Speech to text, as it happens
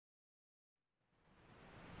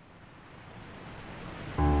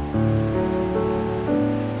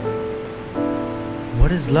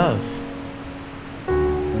What is love?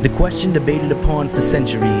 The question debated upon for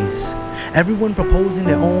centuries, everyone proposing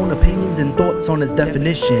their own opinions and thoughts on its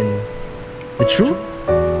definition. The truth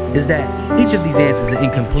is that each of these answers are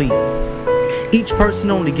incomplete. Each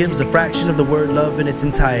person only gives a fraction of the word love in its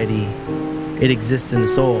entirety. It exists in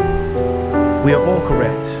us all. We are all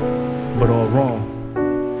correct, but all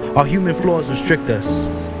wrong. Our human flaws restrict us.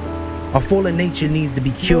 Our fallen nature needs to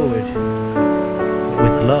be cured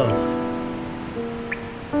with love.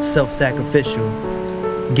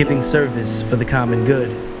 Self-sacrificial, giving service for the common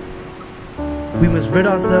good. We must rid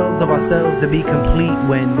ourselves of ourselves to be complete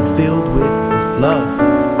when filled with love.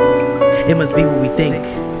 It must be what we think.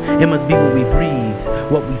 It must be what we breathe,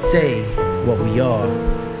 what we say, what we are.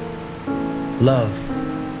 Love.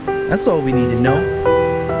 That's all we need to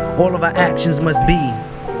know. All of our actions must be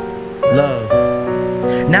love.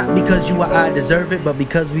 Not because you or I deserve it, but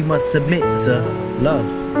because we must submit to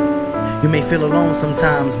love. You may feel alone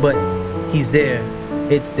sometimes, but He's there.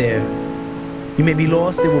 It's there. You may be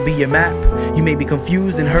lost, it will be your map. You may be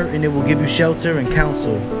confused and hurt, and it will give you shelter and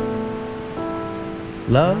counsel.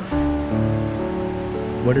 Love?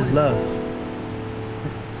 What is love?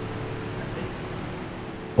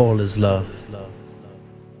 All is love.